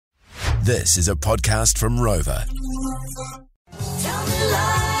This is a podcast from Rover. Tell me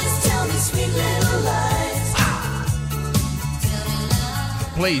lies, tell me sweet little lies.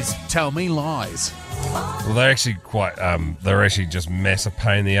 Please tell me lies. Well, they're actually they're actually just massive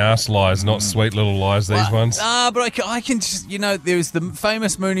pain in the arse lies, not sweet little lies, these ones. But I can just, there's the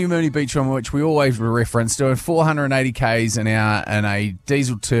famous Mooney Beach one, which we always reference, doing 480 Ks an hour in a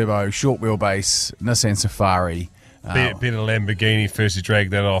diesel turbo, short wheelbase Nissan Safari. Beat a Lamborghini first, he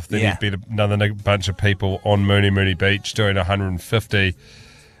dragged that off, then he beat another bunch of people on Mooney Beach doing 150,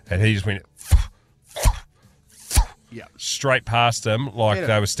 and he just went straight past them like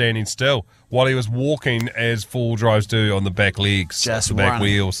they were standing still while he was walking as four-wheel drives do on the back legs, Just the back running.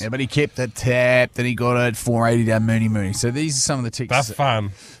 wheels. Yeah, but he kept it tapped and he got it 480 down Mooney. So these are some of the texts That's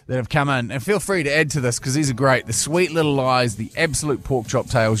fun. that have come in. And feel free to add to this because these are great. The sweet little lies, the absolute pork chop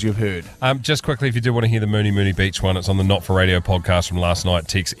tales you've heard. Just quickly, if you do want to hear the Mooney Beach one, it's on the Not For Radio podcast from last night.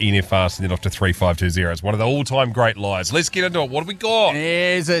 Text NFast and then off to 3520. It's one of the all-time great lies. Let's get into it. What have we got?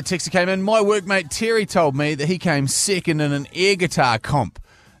 There's a text that came in. My workmate Terry told me that he came second in an air guitar comp.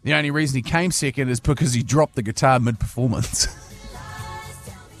 The only reason he came second is because he dropped the guitar mid-performance.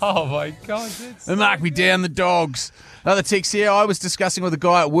 Oh, my God. They mark me down, the dogs. Another text here. I was discussing with a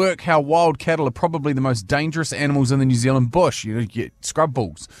guy at work how wild cattle are probably the most dangerous animals in the New Zealand bush. You get scrub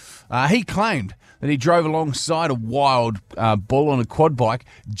bulls. He claimed that he drove alongside a wild bull on a quad bike,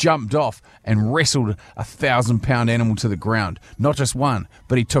 jumped off, and wrestled a 1,000-pound animal to the ground. Not just one,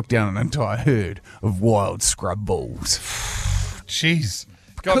 but he took down an entire herd of wild scrub bulls. Jeez.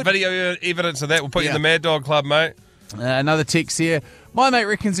 Got video evidence of that. We'll put you in the Mad Dog Club, mate. Another text here. My mate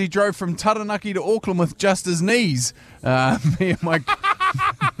reckons he drove from Taranaki to Auckland with just his knees. Me and my...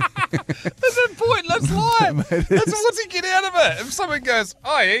 That's a pointless lie. What's he get out of it? If someone goes,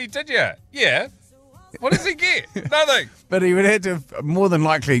 oh, yeah, did you? Yeah. What does he get? Nothing. But he would have to have more than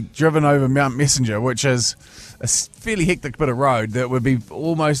likely driven over Mount Messenger, which is a fairly hectic bit of road that would be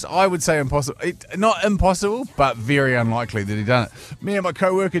almost, I would say, impossible. Not impossible, but very unlikely that he'd done it. Me and my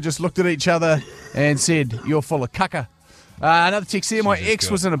co-worker just looked at each other and said, you're full of caca. Another text here. My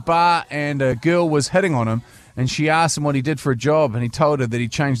ex was in a bar and a girl was hitting on him, and she asked him what he did for a job, and he told her that he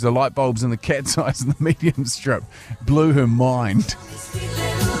changed the light bulbs in the cat's eyes in the medium strip. Blew her mind.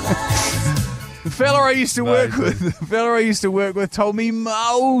 The fella I used to work with told me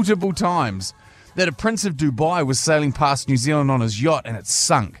multiple times that a Prince of Dubai was sailing past New Zealand on his yacht and it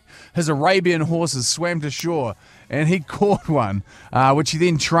sunk. His Arabian horses swam to shore and he caught one, which he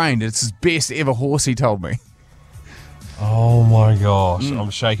then trained. It's his best ever horse, he told me. Oh, my gosh.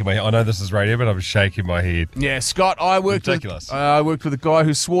 I'm shaking my head. I know this is radio, but I'm shaking my head. Yeah, Scott, I worked with a guy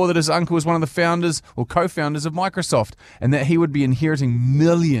who swore that his uncle was one of the founders or co-founders of Microsoft and that he would be inheriting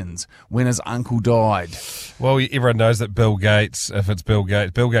millions when his uncle died. Well, everyone knows that Bill Gates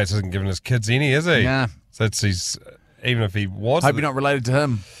isn't giving his kids any, is he? Nah. So even if he was... Hope you're not related to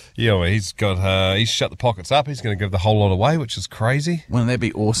him. Yeah, well, he's shut the pockets up. He's going to give the whole lot away, which is crazy. Wouldn't that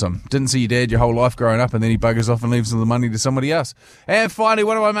be awesome? Didn't see your dad your whole life growing up and then he buggers off and leaves all the money to somebody else. And finally,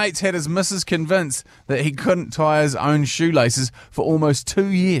 one of my mates had his missus convinced that he couldn't tie his own shoelaces for almost 2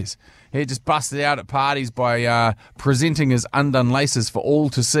 years. He had just busted out at parties by presenting his undone laces for all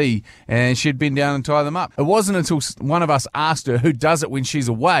to see, and she'd been down and tie them up. It wasn't until one of us asked her who does it when she's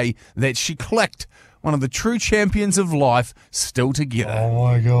away that she clicked. One of the true champions of life still together. Oh,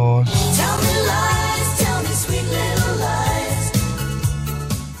 my gosh. Tell me lies, tell me sweet little lies.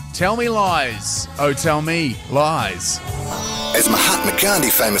 Tell me lies. Oh, tell me lies. As Mahatma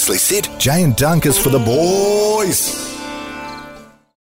Gandhi famously said, Jay and Dunk is for the boys.